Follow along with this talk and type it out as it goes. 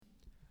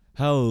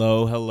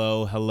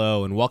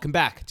Hello, and welcome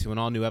back to an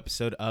all-new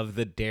episode of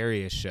The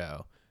Darius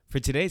Show. For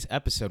today's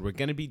episode, we're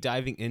going to be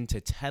diving into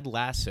Ted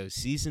Lasso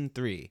Season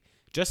 3.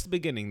 Just the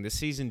beginning. This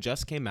season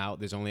just came out.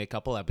 There's only a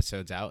couple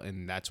episodes out,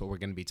 and that's what we're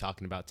going to be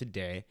talking about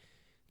today.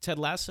 Ted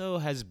Lasso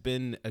has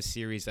been a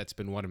series that's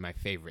been one of my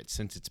favorites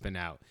since it's been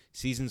out.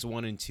 Seasons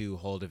 1 and 2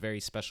 hold a very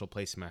special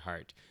place in my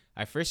heart.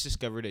 I first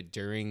discovered it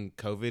during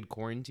COVID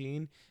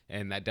quarantine,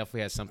 and that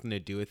definitely has something to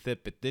do with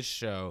it, but this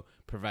show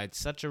provides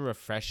such a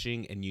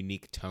refreshing and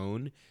unique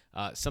tone,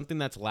 something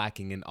that's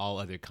lacking in all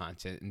other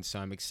content, and so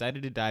I'm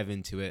excited to dive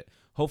into it.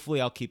 Hopefully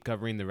I'll keep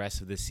covering the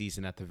rest of this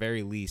season. At the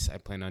very least, I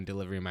plan on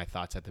delivering my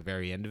thoughts at the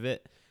very end of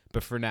it.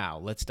 But for now,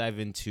 let's dive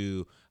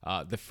into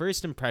the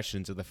first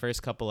impressions of the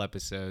first couple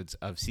episodes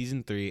of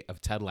Season 3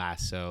 of Ted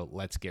Lasso.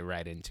 Let's get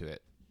right into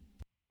it.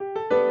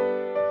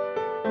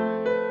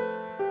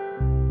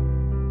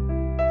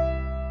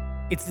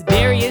 It's the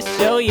Darius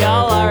Show,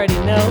 y'all already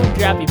know.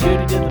 Drop your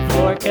booty to the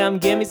floor, come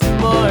give me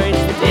some more. It's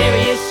the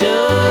Darius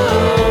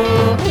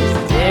Show. It's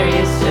the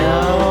Darius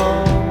Show.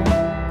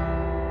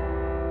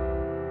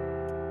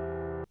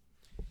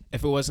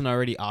 If it wasn't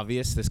already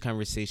obvious, this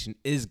conversation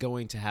is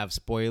going to have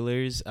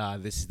spoilers.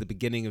 This is the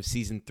beginning of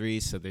Season 3,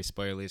 so there's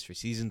spoilers for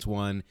Seasons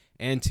 1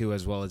 and 2,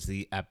 as well as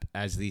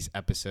these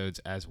episodes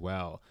as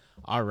well.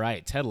 All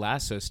right, Ted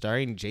Lasso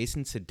starring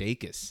Jason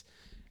Sudeikis.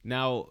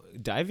 Now,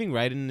 diving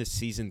right into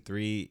Season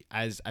 3,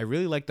 as I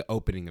really like the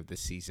opening of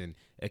this season.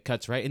 It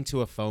cuts right into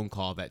a phone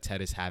call that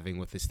Ted is having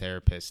with his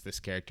therapist, this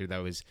character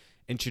that was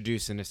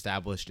introduced and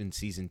established in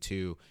Season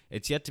 2.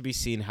 It's yet to be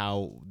seen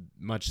how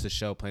much the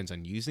show plans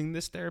on using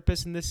this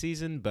therapist in this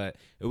season, but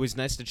it was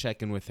nice to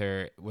check in with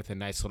her with a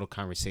nice little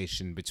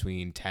conversation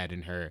between Ted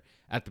and her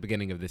at the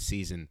beginning of this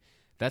season.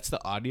 That's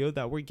the audio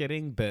that we're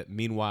getting, but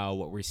meanwhile,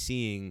 what we're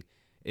seeing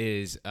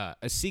is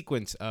a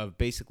sequence of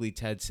basically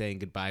Ted saying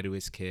goodbye to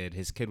his kid.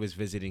 His kid was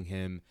visiting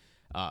him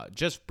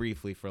just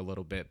briefly for a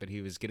little bit, but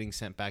he was getting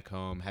sent back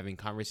home, having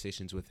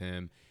conversations with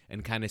him,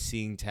 and kind of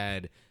seeing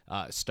Ted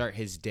start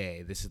his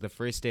day. This is the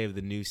first day of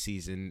the new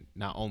season,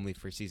 not only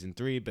for Season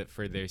 3, but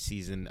for their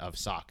season of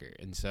soccer.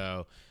 And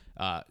so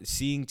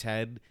seeing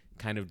Ted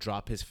kind of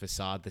drop his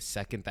facade the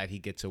second that he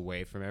gets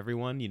away from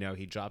everyone. You know,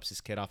 he drops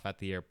his kid off at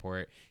the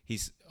airport.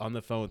 He's on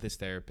the phone with his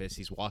therapist.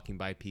 He's walking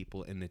by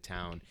people in the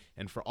town.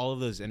 And for all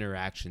of those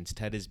interactions,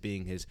 Ted is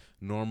being his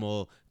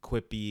normal,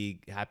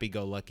 quippy,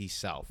 happy-go-lucky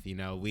self. You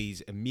know,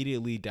 he's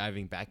immediately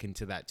diving back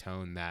into that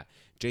tone that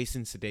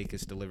Jason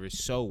Sudeikis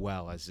delivers so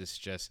well as this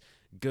just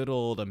good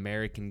old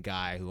American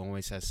guy who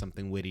always has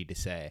something witty to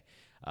say.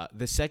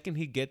 The second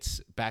he gets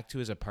back to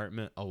his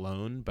apartment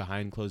alone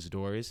behind closed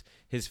doors,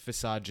 his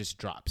facade just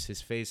drops. His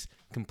face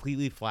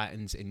completely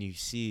flattens, and you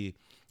see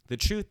the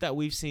truth that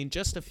we've seen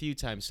just a few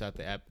times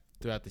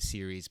throughout the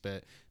series,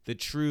 but the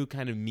true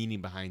kind of meaning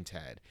behind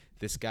Ted.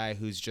 This guy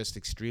who's just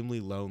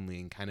extremely lonely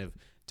and kind of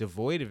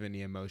devoid of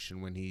any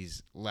emotion when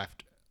he's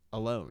left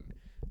alone.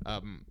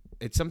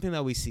 It's something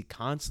that we see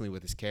constantly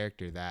with his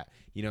character that,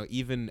 you know,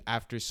 even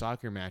after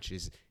soccer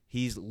matches,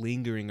 he's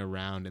lingering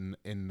around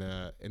in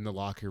the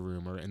locker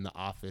room or in the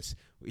office.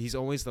 He's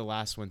always the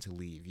last one to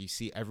leave. You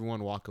see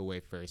everyone walk away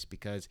first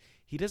because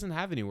he doesn't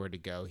have anywhere to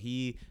go.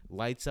 He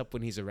lights up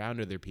when he's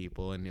around other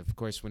people, and of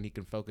course when he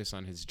can focus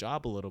on his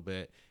job a little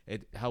bit,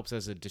 it helps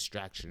as a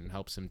distraction and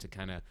helps him to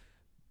kind of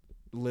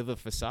live a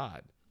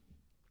facade.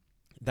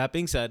 That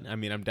being said, I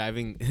mean, I'm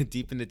diving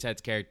deep into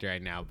Ted's character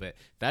right now, but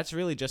that's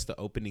really just the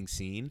opening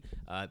scene.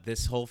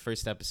 This whole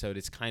first episode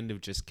is kind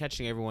of just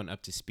catching everyone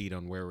up to speed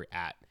on where we're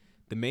at.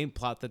 The main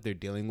plot that they're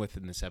dealing with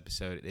in this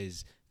episode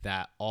is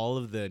that all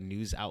of the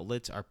news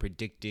outlets are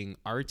predicting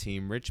our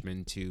team,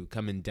 Richmond, to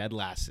come in dead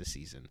last this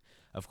season.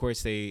 Of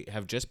course, they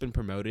have just been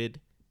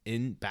promoted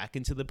back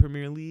into the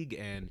Premier League,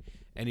 and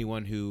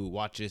anyone who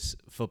watches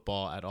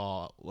football at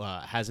all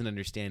has an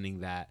understanding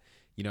that,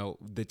 you know,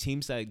 the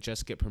teams that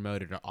just get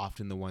promoted are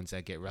often the ones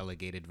that get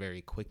relegated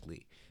very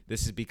quickly.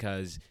 This is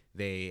because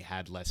they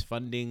had less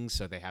funding,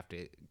 so they have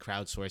to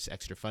crowdsource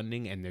extra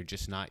funding, and they're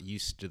just not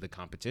used to the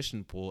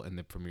competition pool in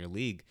the Premier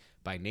League.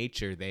 By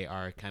nature, they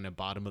are kind of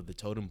bottom of the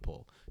totem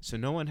pole. So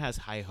no one has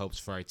high hopes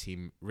for our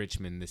team,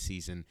 Richmond, this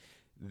season.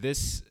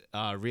 This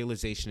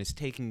realization is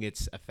taking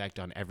its effect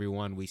on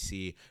everyone. We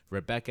see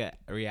Rebecca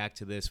react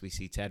to this. We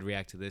see Ted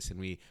react to this. And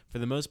we, for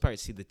the most part,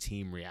 see the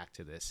team react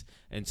to this.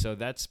 And so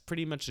that's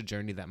pretty much the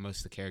journey that most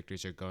of the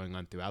characters are going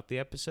on throughout the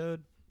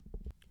episode.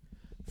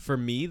 For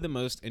me, the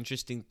most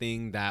interesting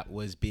thing that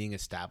was being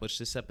established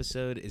this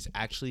episode is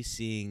actually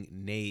seeing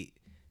Nate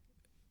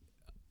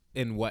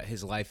in what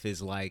his life is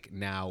like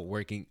now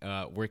working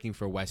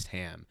for West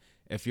Ham.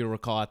 If you'll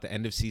recall, at the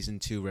end of Season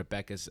 2,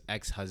 Rebecca's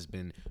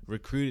ex-husband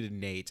recruited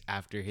Nate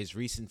after his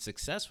recent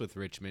success with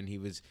Richmond. He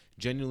was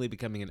genuinely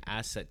becoming an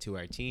asset to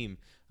our team.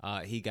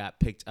 He got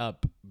picked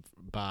up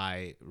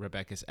by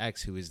Rebecca's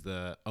ex, who is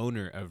the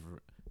owner of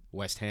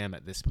West Ham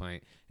at this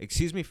point.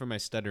 Excuse me for my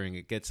stuttering.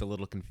 It gets a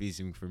little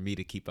confusing for me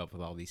to keep up with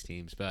all these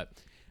teams. But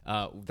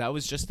that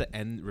was just the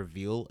end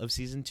reveal of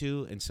Season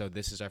 2, and so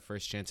this is our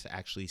first chance to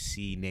actually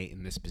see Nate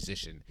in this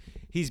position.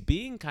 He's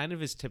being kind of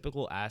his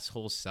typical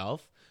asshole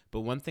self, But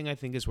one thing I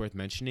think is worth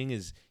mentioning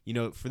is,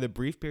 for the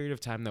brief period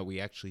of time that we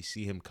actually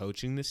see him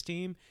coaching this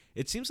team,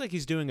 it seems like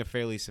he's doing a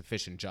fairly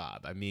sufficient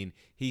job. I mean,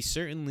 he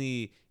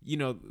certainly,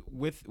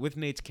 with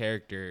Nate's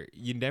character,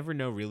 you never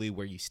know really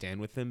where you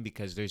stand with him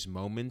because there's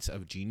moments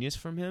of genius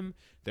from him.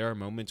 There are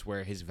moments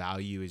where his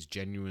value is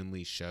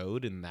genuinely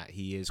showed and that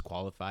he is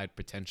qualified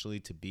potentially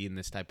to be in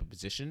this type of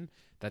position.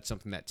 That's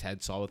something that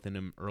Ted saw within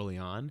him early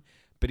on.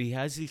 But he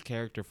has these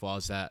character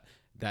flaws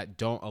that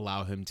don't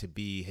allow him to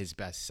be his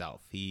best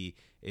self. He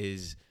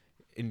is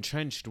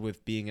entrenched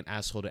with being an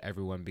asshole to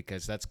everyone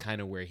because that's kind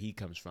of where he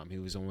comes from. He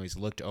was always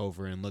looked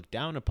over and looked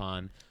down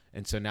upon.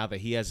 And so now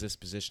that he has this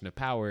position of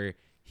power,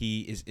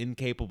 he is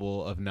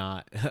incapable of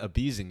not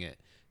abusing it.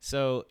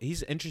 So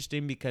he's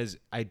interesting because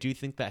I do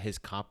think that his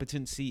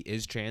competency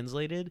is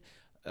translated.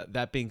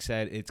 That being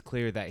said, it's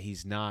clear that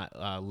he's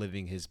not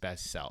living his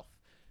best self.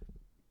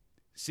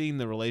 Seeing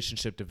the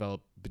relationship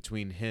develop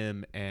between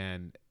him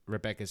and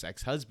Rebecca's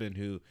ex-husband,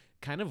 who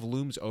kind of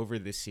looms over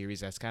this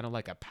series as kind of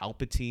like a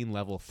Palpatine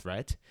level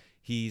threat.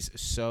 He's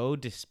so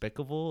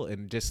despicable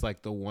and just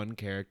like the one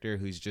character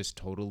who's just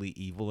totally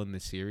evil in the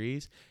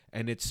series.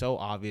 And it's so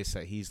obvious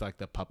that he's like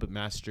the puppet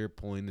master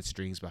pulling the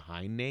strings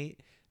behind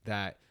Nate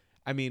that,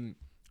 I mean,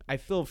 I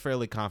feel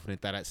fairly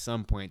confident that at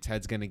some point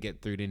Ted's going to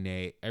get through to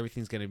Nate.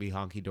 Everything's going to be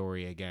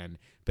honky-dory again,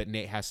 but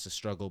Nate has to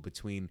struggle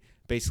between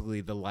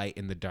basically the light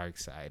and the dark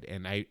side.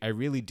 And I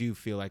really do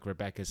feel like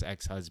Rebecca's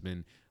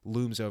ex-husband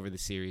looms over the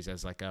series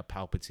as like a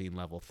Palpatine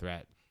level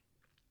threat.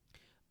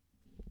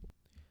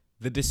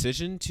 The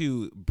decision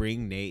to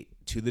bring Nate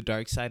to the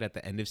dark side at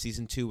the end of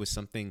season 2 was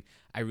something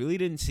I really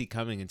didn't see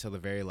coming until the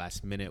very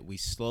last minute. We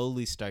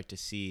slowly start to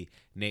see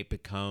Nate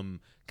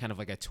become kind of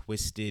like a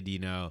twisted,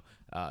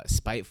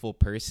 spiteful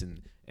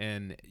person.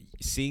 And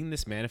seeing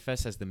this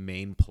manifest as the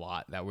main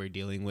plot that we're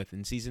dealing with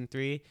in season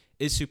 3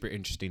 is super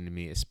interesting to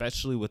me,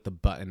 especially with the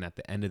button at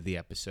the end of the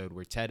episode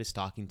where Ted is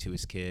talking to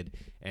his kid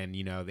and,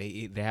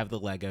 they have the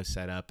Lego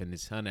set up and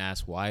his son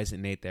asks, why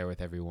isn't Nate there with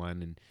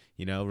everyone? And,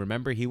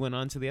 remember he went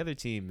on to the other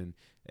team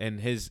and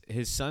his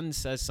son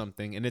says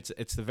something and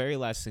it's the very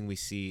last thing we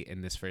see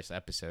in this first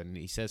episode. And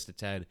he says to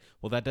Ted,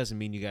 well, that doesn't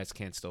mean you guys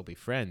can't still be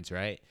friends,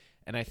 right?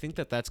 And I think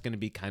that that's going to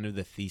be kind of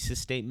the thesis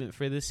statement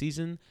for this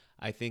season.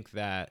 I think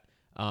that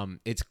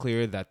it's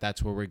clear that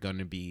that's where we're going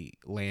to be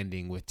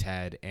landing with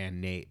Ted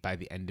and Nate by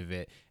the end of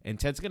it. And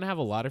Ted's going to have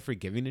a lot of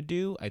forgiving to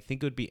do. I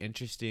think it would be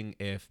interesting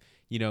if,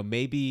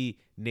 maybe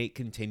Nate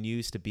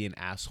continues to be an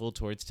asshole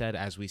towards Ted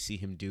as we see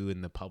him do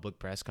in the public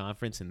press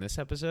conference in this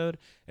episode.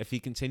 If he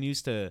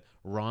continues to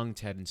wrong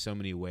Ted in so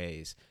many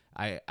ways,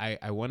 I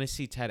want to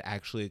see Ted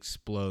actually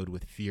explode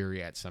with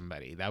fury at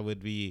somebody. That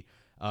would be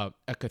a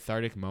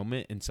cathartic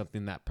moment and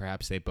something that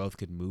perhaps they both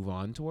could move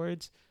on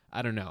towards.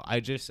 I don't know. I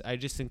just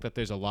think that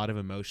there's a lot of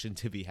emotion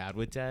to be had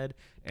with Ted,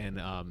 and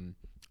I'm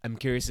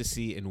curious to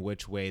see in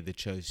which way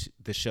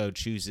the show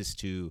chooses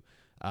to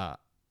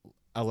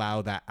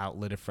allow that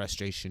outlet of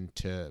frustration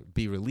to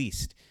be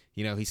released.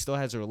 He still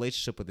has a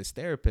relationship with his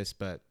therapist,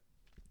 but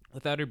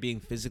without her being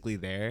physically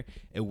there,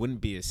 it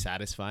wouldn't be a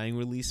satisfying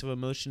release of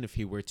emotion if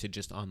he were to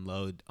just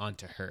unload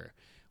onto her.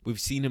 We've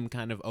seen him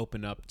kind of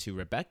open up to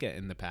Rebecca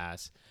in the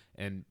past,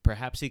 and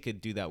perhaps he could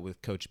do that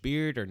with Coach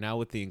Beard, or now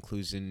with the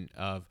inclusion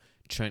of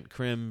Trent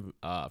Krim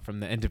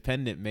from The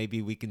Independent,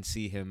 maybe we can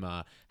see him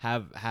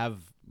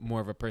have more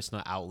of a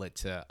personal outlet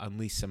to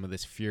unleash some of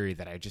this fury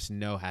that I just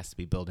know has to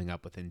be building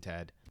up within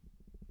Ted.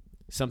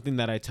 Something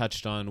that I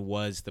touched on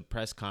was the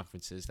press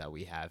conferences that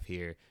we have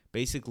here.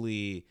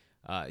 Basically,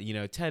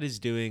 Ted is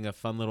doing a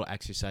fun little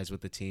exercise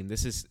with the team.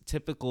 This is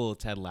typical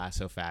Ted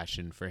Lasso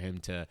fashion for him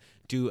to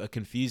do a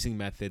confusing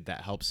method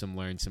that helps him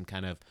learn some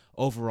kind of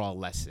overall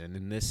lesson.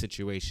 In this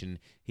situation,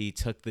 he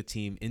took the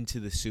team into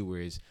the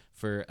sewers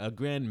for a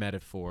grand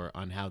metaphor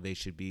on how they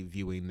should be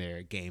viewing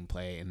their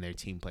gameplay and their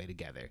team play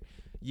together.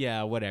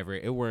 Yeah, whatever.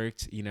 It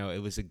worked.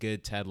 It was a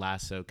good Ted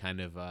Lasso kind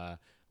of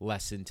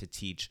lesson to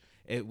teach.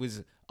 It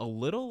was a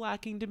little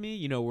lacking to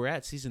me. We're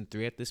at season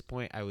 3 at this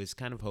point. I was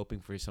kind of hoping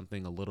for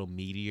something a little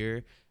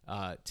meatier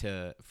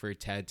for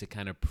Ted to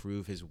kind of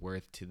prove his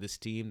worth to this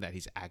team, that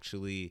he's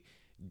actually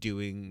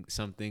doing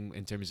something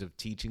in terms of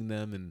teaching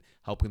them and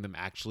helping them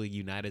actually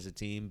unite as a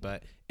team.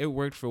 But it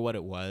worked for what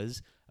it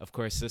was. Of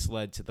course, this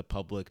led to the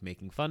public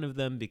making fun of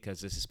them because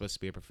this is supposed to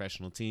be a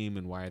professional team,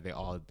 and why are they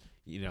all,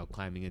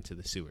 climbing into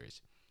the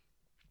sewers?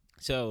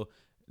 So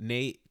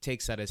Nate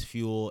takes that as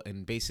fuel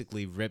and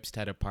basically rips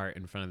Ted apart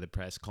in front of the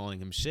press, calling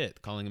him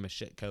a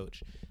shit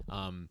coach.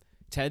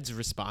 Ted's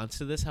response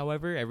to this,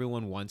 however,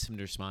 everyone wants him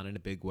to respond in a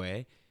big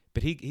way,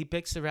 but he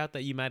picks the route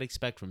that you might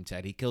expect from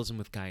Ted. He kills him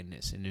with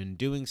kindness, and in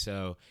doing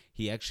so,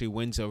 he actually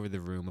wins over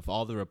the room of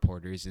all the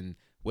reporters, and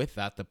with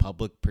that, the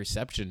public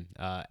perception.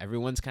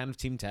 Everyone's kind of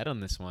Team Ted on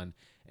this one,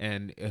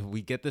 and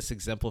we get this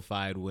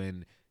exemplified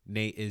when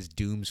Nate is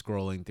doom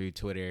scrolling through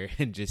Twitter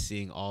and just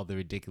seeing all the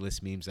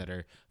ridiculous memes that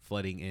are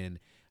flooding in.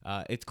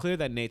 It's clear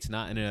that Nate's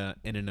not in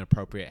an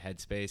appropriate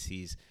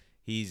headspace.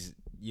 He's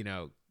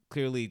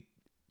clearly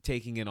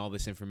taking in all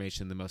this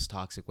information in the most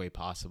toxic way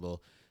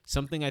possible.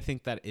 something I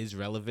think that is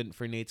relevant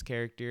for Nate's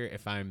character.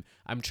 If I'm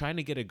trying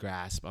to get a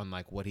grasp on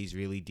like what he's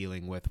really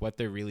dealing with, what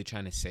they're really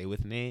trying to say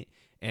with Nate.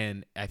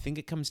 And I think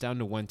it comes down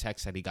to one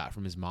text that he got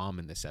from his mom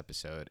in this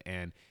episode.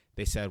 And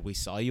they said, "We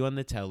saw you on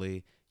the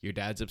telly. Your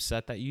dad's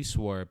upset that you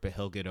swore, but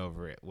he'll get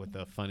over it," with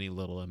a funny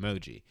little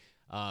emoji.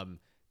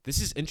 This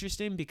is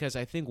interesting because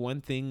I think one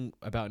thing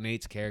about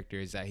Nate's character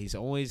is that he's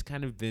always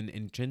kind of been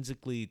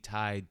intrinsically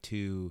tied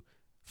to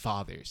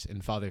fathers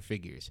and father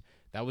figures.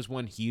 That was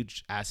one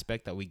huge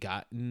aspect that we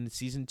got in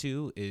season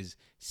 2, is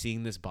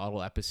seeing this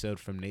bottle episode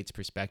from Nate's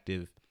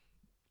perspective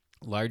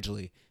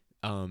largely,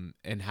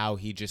 and how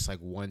he just like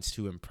wants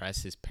to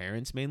impress his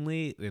parents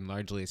mainly, and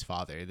largely his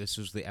father. This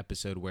was the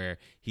episode where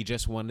he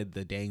just wanted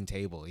the dang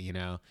table,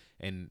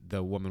 and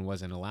the woman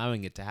wasn't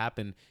allowing it to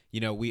happen.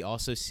 We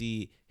also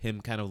see him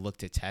kind of look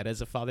to Ted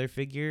as a father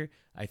figure.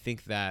 I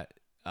think that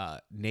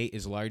Nate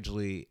is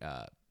largely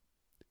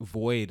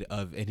void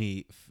of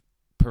any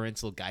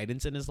parental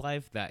guidance in his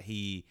life that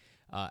he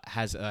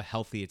has a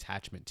healthy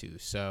attachment to.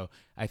 So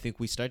I think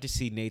we start to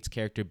see Nate's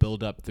character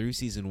build up through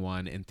season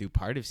 1 and through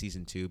part of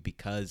season 2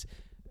 because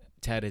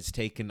Ted has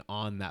taken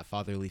on that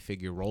fatherly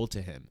figure role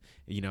to him,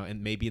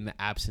 and maybe in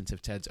the absence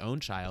of Ted's own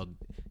child,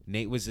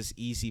 Nate was this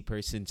easy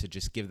person to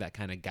just give that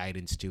kind of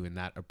guidance to and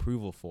that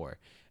approval for.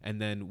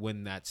 And then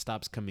when that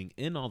stops coming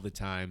in all the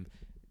time,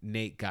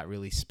 Nate got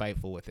really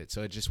spiteful with it.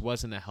 So it just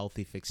wasn't a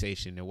healthy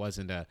fixation. It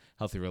wasn't a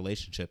healthy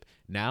relationship.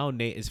 Now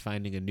Nate is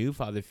finding a new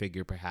father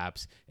figure,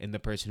 perhaps, in the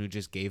person who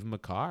just gave him a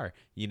car.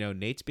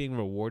 Nate's being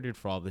rewarded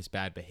for all this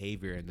bad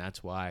behavior, and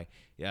that's why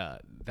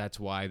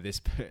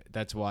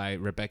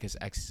Rebecca's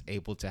ex is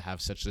able to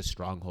have such a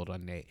stronghold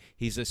on Nate.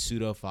 He's a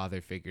pseudo father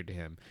figure to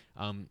him.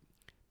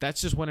 That's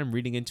just what I'm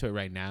reading into it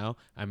right now.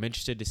 I'm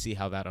interested to see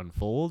how that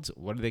unfolds.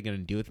 What are they going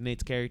to do with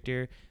Nate's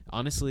character?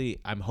 Honestly,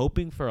 I'm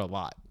hoping for a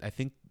lot.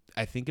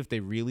 I think if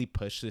they really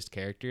push this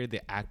character, the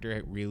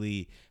actor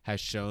really has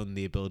shown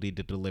the ability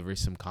to deliver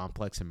some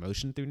complex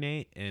emotion through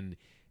Nate. And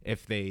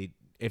if they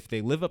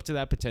live up to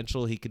that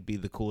potential, he could be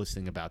the coolest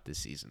thing about this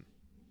season.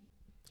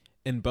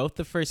 In both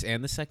the first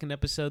and the second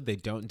episode, they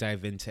don't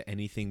dive into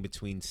anything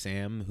between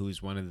Sam,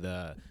 who's one of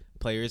the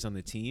players on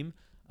the team,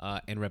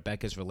 and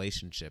Rebecca's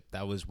relationship.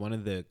 That was one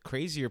of the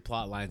crazier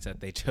plot lines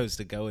that they chose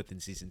to go with in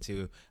season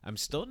 2. I'm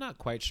still not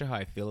quite sure how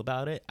I feel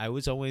about it. I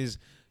was always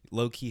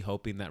low-key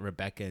hoping that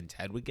Rebecca and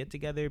Ted would get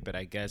together, but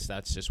I guess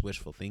that's just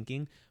wishful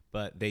thinking.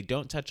 But they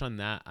don't touch on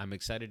that. I'm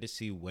excited to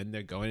see when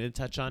they're going to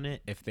touch on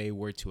it. If they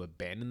were to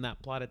abandon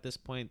that plot at this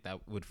point,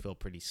 that would feel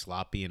pretty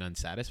sloppy and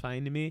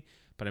unsatisfying to me.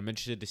 But I'm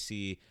interested to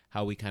see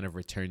how we kind of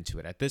return to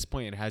it. At this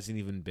point, it hasn't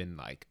even been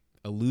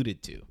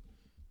alluded to.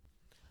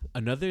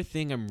 Another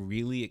thing I'm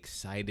really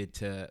excited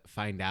to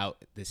find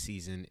out this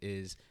season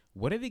is,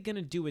 what are they going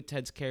to do with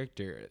Ted's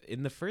character?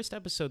 In the first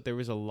episode, there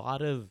was a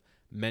lot of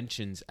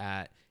mentions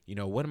at,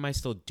 what am I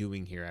still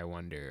doing here, I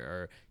wonder?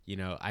 Or,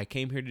 I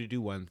came here to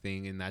do one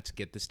thing, and that's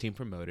get this team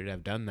promoted.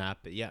 I've done that,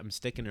 but yeah, I'm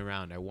sticking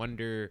around. I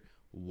wonder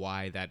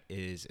why that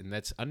is. And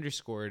that's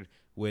underscored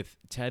with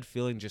Ted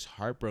feeling just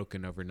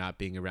heartbroken over not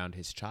being around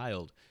his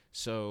child.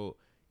 So,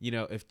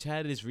 if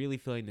Ted is really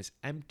feeling this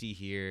empty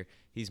here,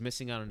 he's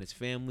missing out on his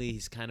family,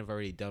 he's kind of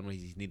already done what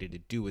he's needed to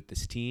do with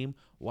this team,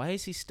 why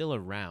is he still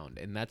around?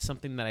 And that's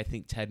something that I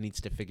think Ted needs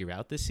to figure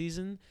out this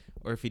season.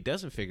 Or if he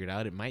doesn't figure it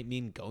out, it might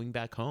mean going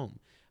back home.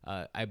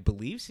 I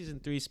believe season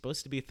 3 is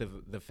supposed to be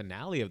the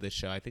finale of the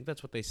show. I think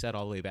that's what they said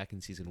all the way back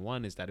in season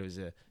 1, is that it was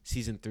a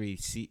season 3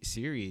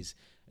 series.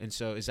 And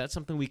so is that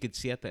something we could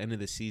see at the end of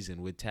the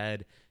season? Would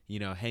Ted,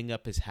 hang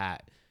up his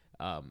hat?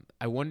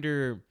 I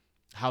wonder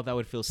how that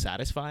would feel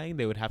satisfying.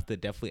 They would have to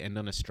definitely end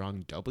on a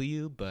strong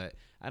W, but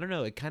I don't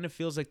know. It kind of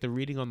feels like the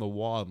reading on the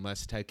wall,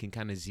 unless Ted can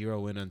kind of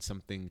zero in on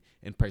something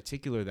in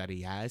particular that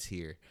he has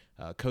here.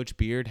 Coach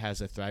Beard has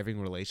a thriving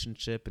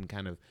relationship and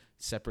kind of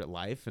separate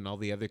life, and all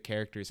the other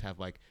characters have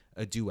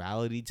a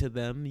duality to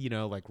them,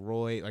 like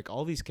Roy,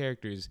 all these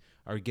characters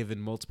are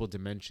given multiple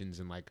dimensions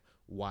and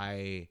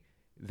why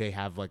they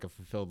have a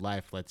fulfilled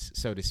life,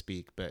 so to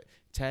speak. But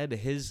Ted,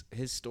 his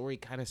story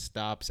kind of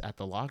stops at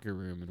the locker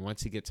room, and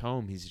once he gets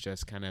home, he's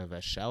just kind of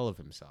a shell of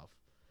himself.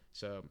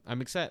 So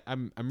I'm excited.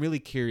 I'm really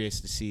curious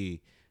to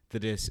see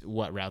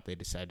what route they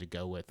decide to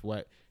go with.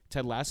 What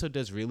Ted Lasso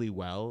does really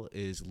well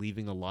is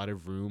leaving a lot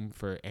of room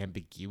for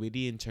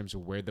ambiguity in terms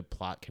of where the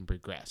plot can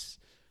progress.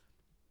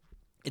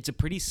 It's a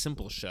pretty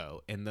simple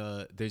show, and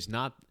it's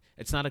not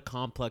a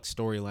complex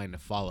storyline to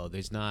follow.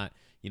 There's not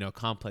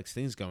complex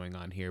things going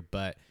on here,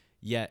 but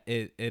yet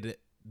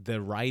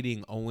the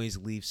writing always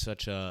leaves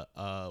such a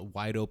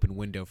wide open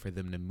window for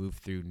them to move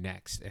through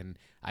next. And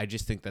I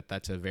just think that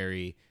that's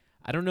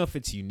I don't know if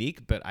it's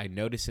unique, but I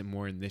notice it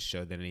more in this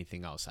show than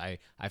anything else. I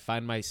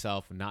find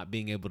myself not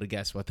being able to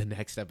guess what the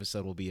next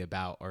episode will be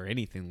about or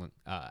anything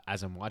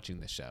as I'm watching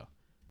the show.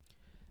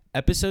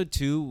 Episode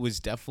 2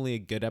 was definitely a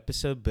good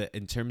episode, but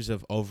in terms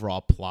of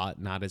overall plot,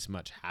 not as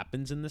much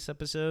happens in this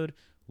episode.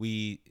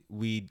 We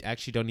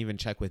actually don't even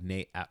check with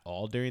Nate at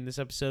all during this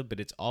episode, but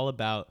it's all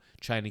about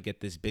trying to get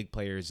this big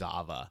player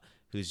Zava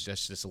who's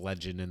just this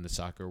legend in the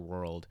soccer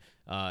world.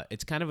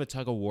 It's kind of a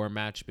tug-of-war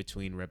match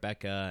between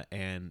Rebecca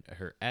and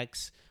her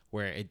ex,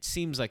 where it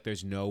seems like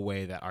there's no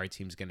way that our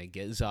team's going to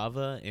get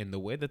Zava. And the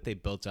way that they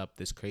built up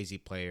this crazy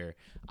player,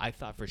 I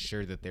thought for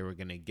sure that they were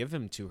going to give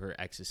him to her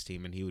ex's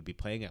team and he would be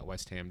playing at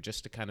West Ham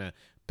just to kind of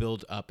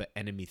build up an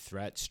enemy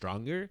threat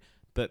stronger.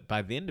 But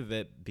by the end of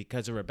it,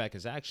 because of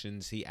Rebecca's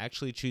actions, he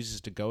actually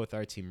chooses to go with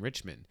our team,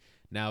 Richmond.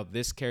 Now,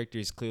 this character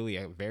is clearly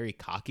a very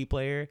cocky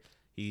player.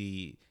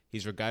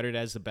 He's regarded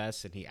as the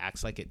best, and he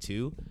acts like it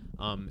too.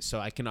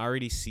 So I can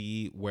already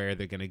see where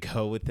they're going to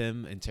go with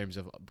him in terms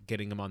of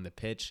getting him on the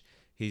pitch.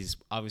 He's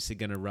obviously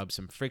going to rub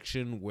some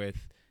friction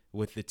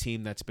with the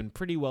team that's been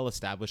pretty well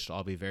established to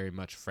all be very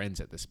much friends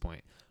at this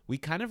point. We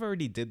kind of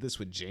already did this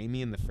with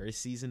Jamie in the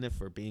first season, if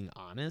we're being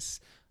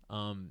honest.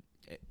 And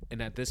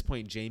at this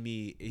point,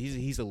 Jamie,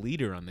 he's a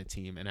leader on the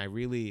team, and I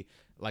really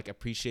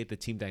appreciate the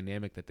team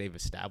dynamic that they've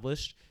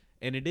established.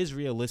 And it is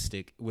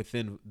realistic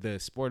within the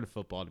sport of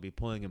football to be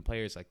pulling in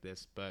players like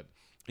this. But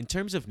in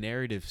terms of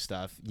narrative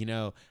stuff,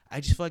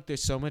 I just feel like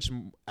there's so much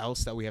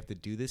else that we have to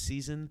do this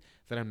season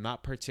that I'm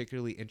not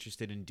particularly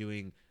interested in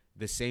doing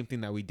the same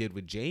thing that we did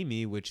with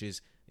Jamie, which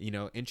is,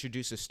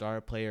 introduce a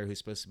star player who's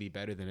supposed to be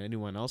better than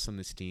anyone else on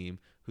this team,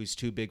 who's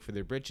too big for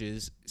their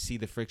britches, see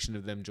the friction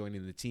of them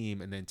joining the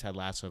team, and then Ted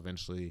Lasso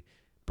eventually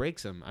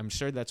breaks them. I'm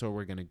sure that's where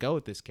we're going to go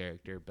with this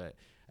character, but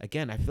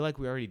again, I feel like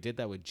we already did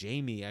that with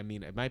Jamie. I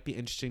mean, it might be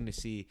interesting to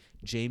see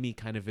Jamie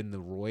kind of in the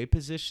Roy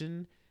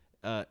position.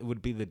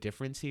 Would be the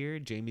difference here.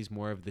 Jamie's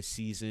more of the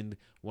seasoned,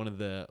 one of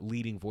the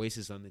leading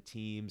voices on the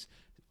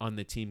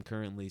team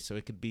currently. So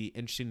it could be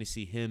interesting to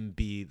see him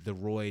be the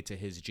Roy to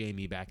his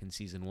Jamie back in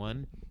season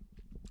 1.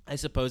 I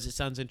suppose it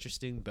sounds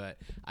interesting, but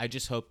I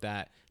just hope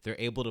that they're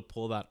able to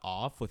pull that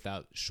off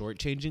without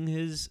shortchanging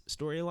his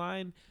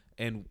storyline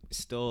and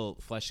still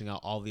fleshing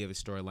out all the other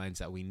storylines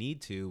that we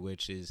need to,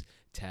 which is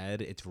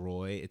Ted, it's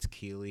Roy, it's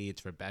Keely,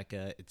 it's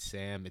Rebecca, it's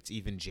Sam, it's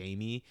even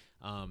Jamie.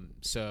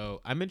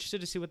 So I'm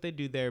interested to see what they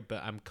do there,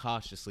 but I'm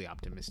cautiously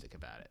optimistic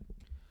about it.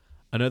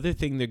 Another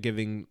thing they're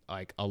giving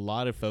a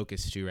lot of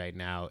focus to right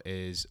now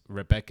is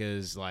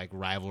Rebecca's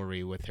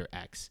rivalry with her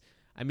ex.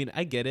 I mean,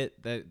 I get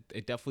it that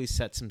it definitely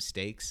sets some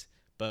stakes,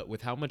 but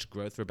with how much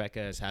growth Rebecca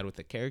has had with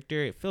the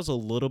character, it feels a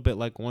little bit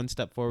like one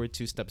step forward,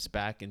 two steps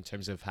back in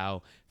terms of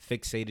how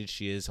fixated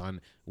she is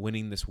on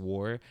winning this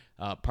war.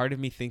 Part of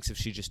me thinks if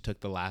she just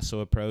took the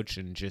Lasso approach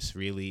and just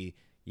really,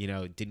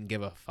 didn't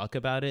give a fuck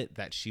about it,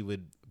 that she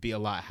would be a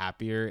lot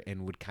happier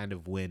and would kind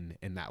of win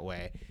in that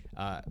way.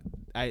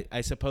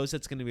 I suppose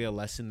that's going to be a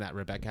lesson that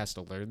Rebecca has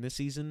to learn this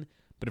season.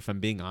 But if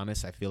I'm being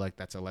honest, I feel like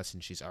that's a lesson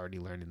she's already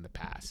learned in the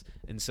past.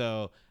 And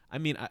so, I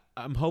mean,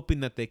 I'm hoping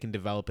that they can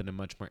develop in a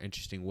much more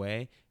interesting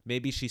way.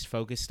 Maybe she's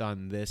focused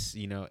on this,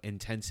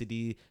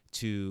 intensity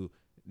to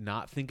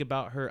not think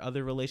about her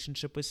other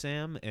relationship with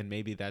Sam. And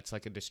maybe that's a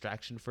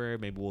distraction for her.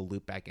 Maybe we'll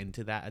loop back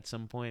into that at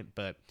some point.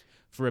 But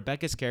for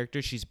Rebecca's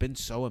character, she's been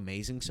so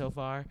amazing so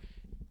far.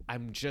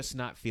 I'm just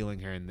not feeling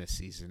her in this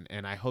season.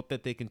 And I hope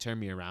that they can turn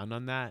me around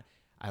on that.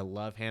 I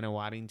love Hannah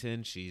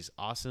Waddington. She's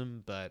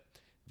awesome. But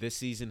this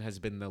season has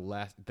been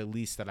the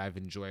least that I've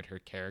enjoyed her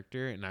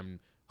character, and I'm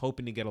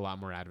hoping to get a lot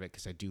more out of it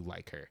because I do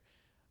like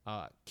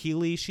her.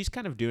 Keely, she's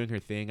kind of doing her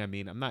thing. I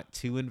mean, I'm not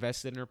too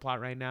invested in her plot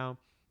right now.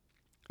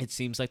 It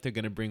seems like they're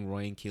going to bring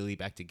Roy and Keely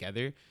back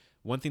together.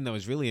 One thing that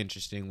was really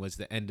interesting was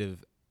the end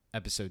of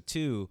episode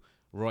 2.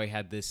 Roy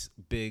had this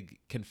big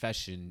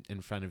confession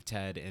in front of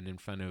Ted and in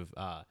front of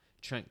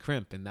Trent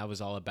Crimp, and that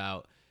was all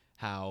about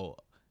how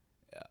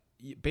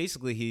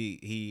basically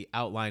he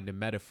outlined a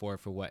metaphor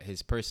for what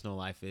his personal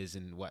life is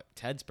and what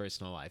Ted's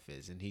personal life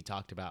is. And he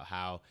talked about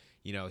how,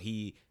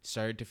 he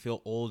started to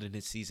feel old in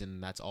his season.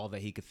 And that's all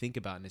that he could think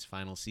about in his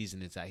final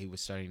season, is that he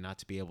was starting not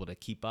to be able to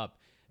keep up,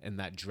 and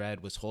that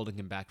dread was holding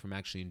him back from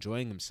actually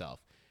enjoying himself.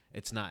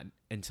 It's not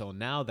until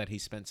now that he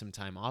spent some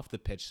time off the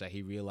pitch that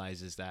he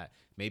realizes that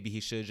maybe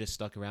he should have just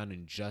stuck around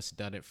and just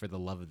done it for the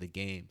love of the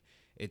game.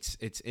 It's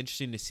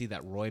interesting to see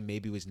that Roy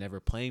maybe was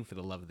never playing for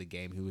the love of the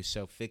game. He was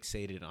so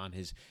fixated on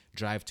his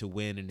drive to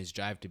win and his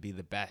drive to be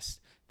the best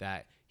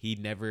that he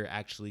never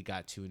actually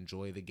got to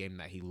enjoy the game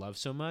that he loves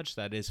so much,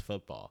 that is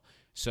football.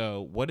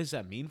 So what does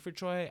that mean for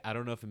Troy? I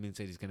don't know if it means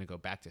that he's going to go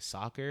back to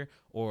soccer,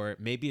 or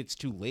maybe it's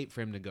too late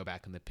for him to go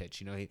back on the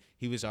pitch.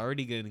 He was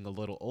already getting a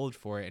little old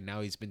for it, and now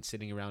he's been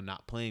sitting around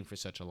not playing for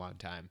such a long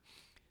time.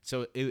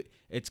 So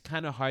it's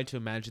kind of hard to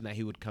imagine that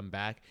he would come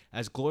back.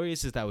 As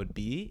glorious as that would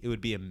be, it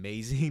would be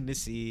amazing to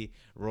see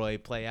Roy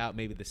play out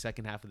maybe the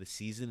second half of the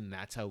season, and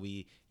that's how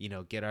we,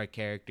 get our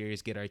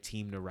characters, get our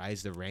team to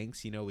rise the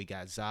ranks. We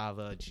got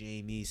Zava,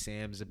 Jamie,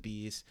 Sam's a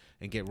beast,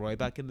 and get Roy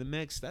back in the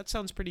mix. That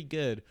sounds pretty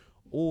good.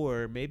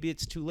 Or maybe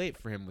it's too late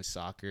for him with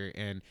soccer,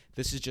 and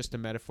this is just a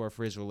metaphor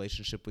for his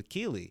relationship with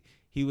Keely.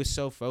 He was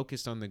so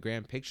focused on the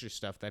grand picture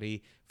stuff that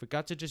he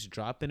forgot to just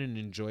drop in and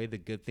enjoy the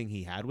good thing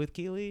he had with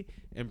Keely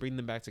and bring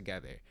them back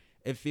together.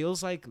 It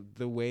feels like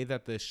the way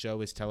that the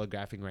show is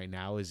telegraphing right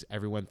now is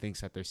everyone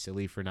thinks that they're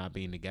silly for not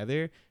being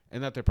together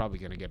and that they're probably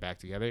going to get back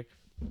together.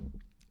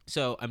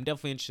 So I'm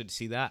definitely interested to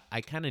see that.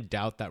 I kind of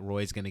doubt that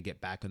Roy's going to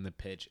get back on the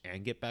pitch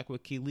and get back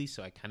with Keeley,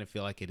 so I kind of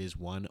feel like it is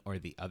one or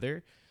the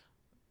other.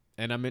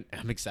 And I'm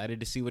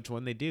excited to see which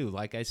one they do.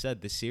 Like I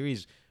said, the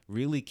series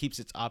really keeps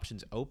its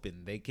options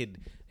open. They could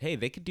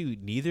do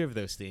neither of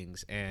those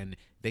things, and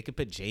they could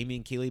put Jamie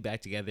and Keeley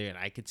back together, and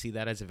I could see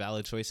that as a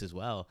valid choice as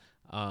well.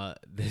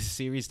 This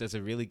series does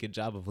a really good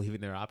job of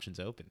leaving their options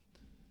open.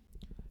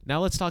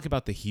 Now let's talk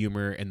about the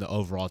humor and the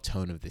overall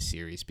tone of the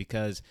series,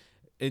 because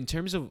in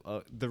terms of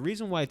the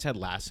reason why Ted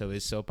Lasso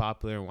is so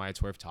popular and why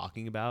it's worth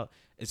talking about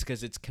is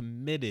because it's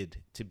committed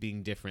to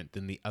being different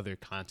than the other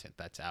content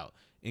that's out.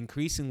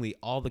 Increasingly,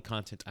 all the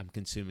content I'm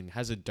consuming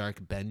has a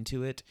dark bend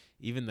to it,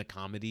 even the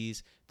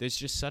comedies. There's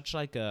just such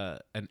like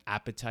an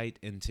appetite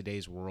in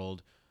today's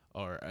world,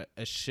 or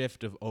a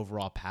shift of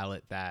overall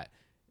palette, that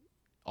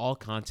all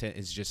content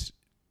is just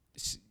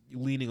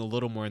leaning a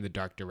little more in the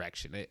dark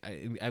direction.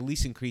 At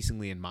least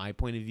increasingly in my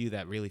point of view,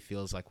 that really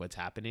feels like what's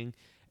happening.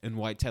 And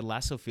why Ted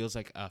Lasso feels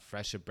like a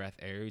fresh of breath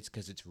air is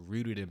because it's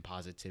rooted in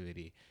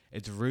positivity.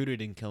 It's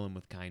rooted in kill 'em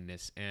with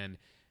kindness. And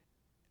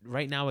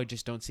right now, I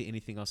just don't see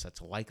anything else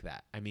that's like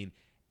that. I mean,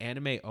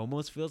 anime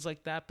almost feels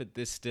like that, but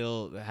this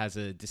still has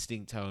a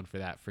distinct tone for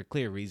that for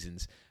clear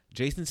reasons.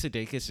 Jason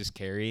Sudeikis is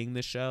carrying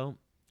the show.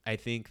 I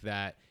think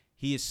that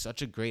he is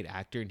such a great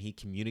actor, and he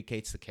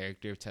communicates the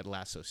character of Ted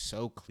Lasso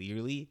so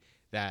clearly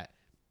that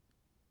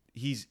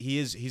he's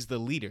the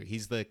leader.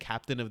 He's the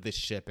captain of this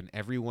ship, and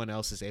everyone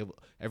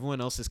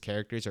else's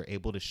characters are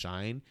able to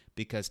shine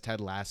because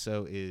Ted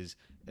Lasso is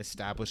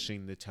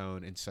establishing the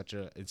tone in such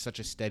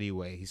a steady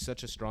way. He's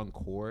such a strong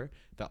core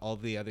that all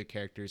the other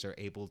characters are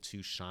able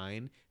to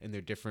shine in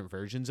their different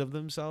versions of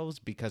themselves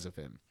because of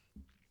him.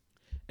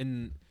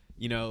 And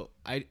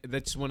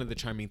that's one of the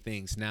charming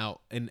things. Now,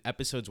 in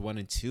episodes 1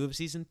 and 2 of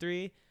season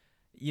 3,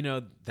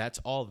 that's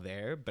all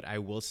there, but I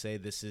will say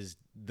this is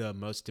the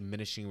most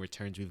diminishing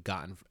returns we've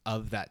gotten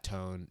of that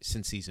tone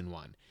since season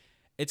 1.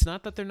 It's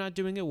not that they're not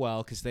doing it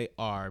well, because they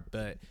are,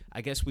 but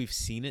I guess we've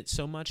seen it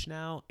so much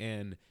now,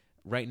 and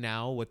right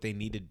now what they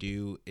need to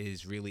do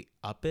is really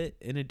up it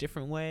in a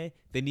different way.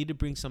 They need to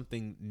bring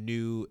something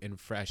new and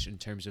fresh in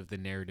terms of the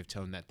narrative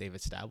tone that they've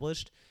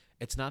established.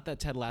 It's not that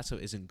Ted Lasso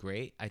isn't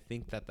great. I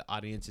think that the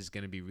audience is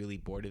going to be really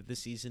bored of the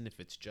season if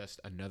it's just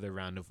another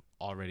round of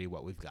already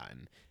what we've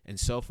gotten. And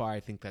so far, I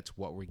think that's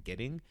what we're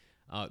getting.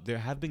 There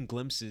have been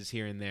glimpses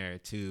here and there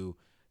to,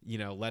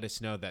 let us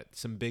know that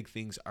some big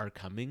things are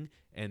coming,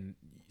 and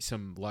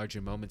some larger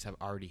moments have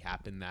already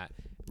happened that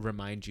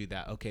remind you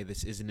that, okay,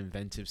 this is an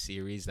inventive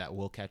series that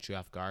will catch you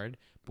off guard.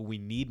 But we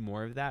need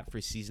more of that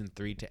for season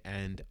 3 to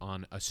end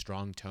on a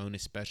strong tone,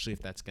 especially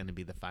if that's going to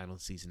be the final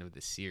season of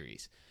this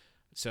series.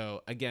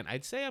 So, again,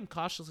 I'd say I'm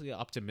cautiously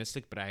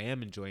optimistic, but I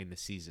am enjoying the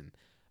season.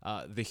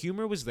 The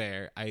humor was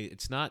there.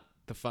 It's not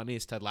the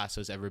funniest Ted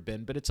Lasso's ever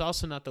been, but it's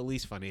also not the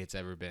least funny it's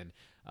ever been.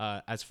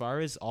 As far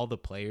as all the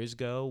players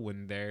go,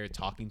 when they're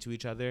talking to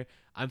each other,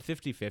 I'm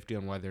 50-50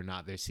 on whether or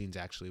not their scenes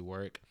actually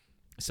work.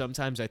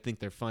 Sometimes I think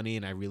they're funny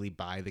and I really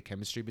buy the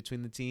chemistry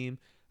between the team,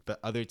 but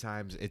other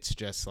times it's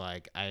just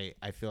like I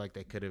feel like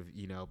they could have,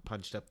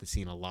 punched up the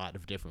scene a lot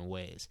of different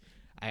ways.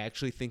 I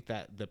actually think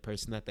that the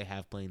person that they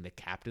have playing the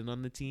captain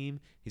on the team,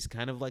 he's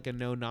kind of like a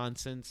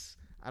no-nonsense.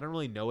 I don't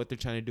really know what they're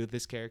trying to do with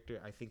this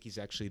character. I think he's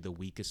actually the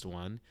weakest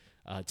one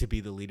to be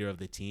the leader of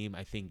the team.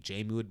 I think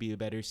Jamie would be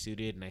better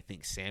suited, and I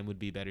think Sam would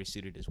be better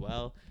suited as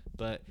well.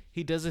 But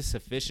he does a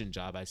sufficient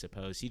job, I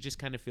suppose. He just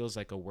kind of feels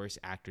like a worse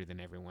actor than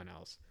everyone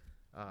else.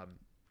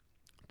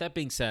 That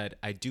being said,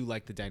 I do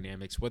like the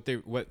dynamics. What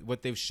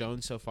they've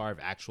shown so far of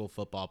actual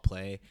football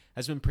play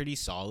has been pretty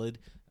solid.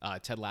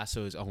 Ted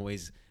Lasso is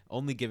always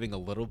only giving a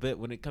little bit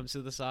when it comes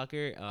to the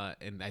soccer,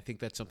 and I think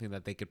that's something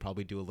that they could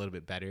probably do a little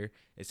bit better,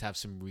 is have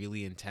some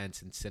really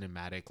intense and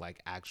cinematic,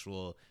 like,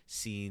 actual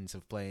scenes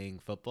of playing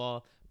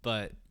football.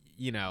 But,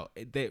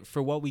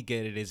 for what we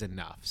get, it is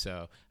enough,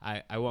 so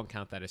I won't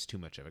count that as too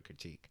much of a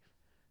critique.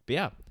 But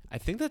yeah, I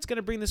think that's going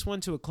to bring this one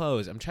to a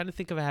close. I'm trying to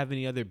think if I have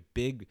any other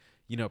big,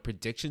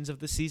 predictions of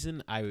the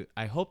season.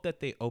 I hope that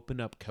they open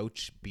up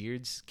Coach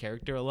Beard's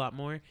character a lot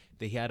more.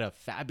 They had a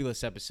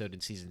fabulous episode in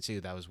season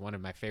 2. That was one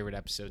of my favorite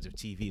episodes of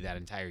TV that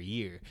entire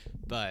year.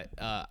 But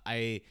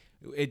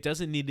it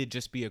doesn't need to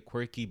just be a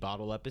quirky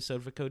bottle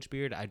episode for Coach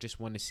Beard. I just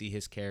want to see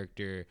his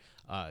character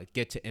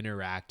get to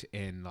interact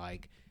and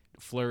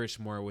flourish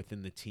more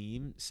within the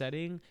team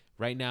setting.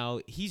 Right now,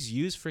 he's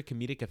used for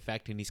comedic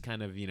effect, and he's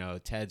kind of,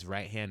 Ted's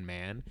right-hand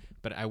man.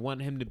 But I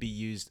want him to be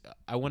used.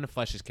 I want to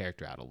flesh his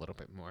character out a little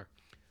bit more.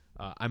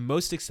 I'm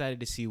most excited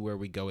to see where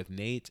we go with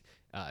Nate,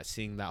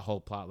 seeing that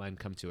whole plot line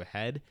come to a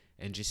head,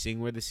 and just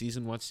seeing where the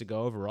season wants to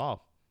go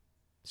overall.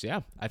 So yeah,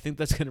 I think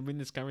that's going to bring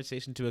this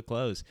conversation to a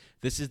close.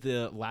 This is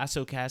the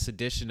Lasso Cast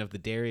edition of the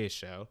Darius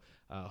Show.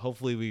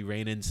 Hopefully we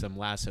rein in some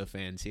Lasso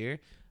fans here.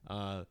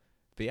 But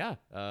yeah,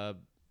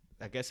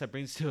 I guess that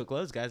brings it to a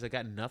close, guys. I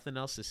got nothing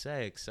else to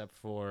say except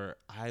for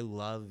I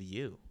love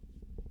you.